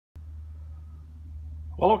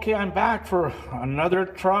Well, okay, I'm back for another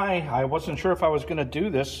try. I wasn't sure if I was going to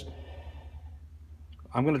do this.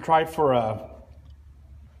 I'm going to try for a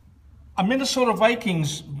Minnesota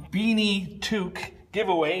Vikings beanie toque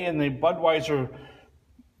giveaway in the Budweiser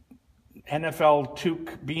NFL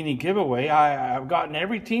toque beanie giveaway. I've gotten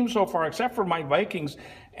every team so far except for my Vikings,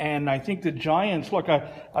 and I think the Giants. Look,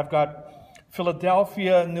 I've got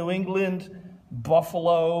Philadelphia, New England,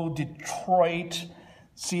 Buffalo, Detroit,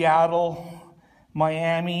 Seattle,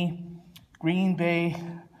 Miami, Green Bay,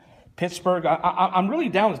 Pittsburgh. I'm really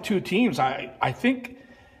down to two teams. I think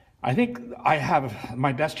I have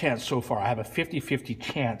my best chance so far. I have a 50-50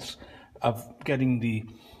 chance of getting the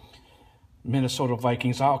Minnesota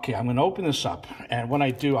Vikings. Okay, I'm going to open this up, and when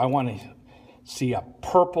I do, I want to see a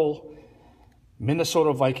purple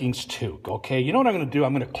Minnesota Vikings toque. Okay, you know what I'm going to do?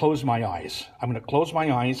 I'm going to close my eyes. and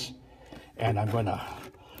I'm going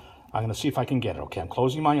to see if I can get it. Okay, I'm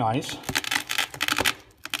closing my eyes.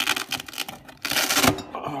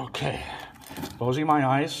 Okay, closing my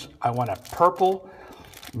eyes. I want a purple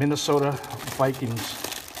Minnesota Vikings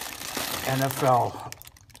NFL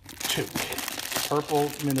toque.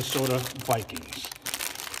 Purple Minnesota Vikings.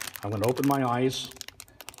 I'm going to open my eyes.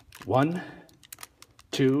 1,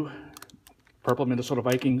 2, purple Minnesota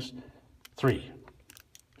Vikings. 3.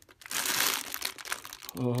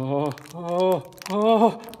 Oh,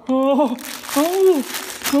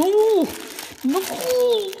 no,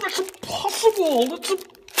 that's impossible. That's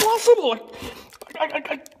impossible.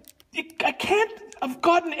 I can't have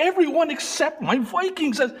gotten everyone except my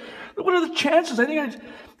Vikings. What are the chances? I think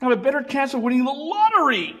I have a better chance of winning the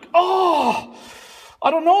lottery. Oh,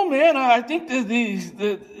 I don't know, man. I think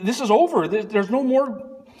this is over. There's no more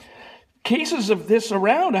cases of this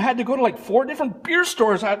around. I had to go to like 4 different beer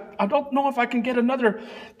stores. I don't know if I can get another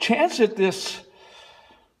chance at this.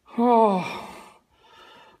 Oh,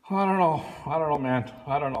 I don't know, man.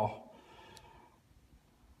 I don't know.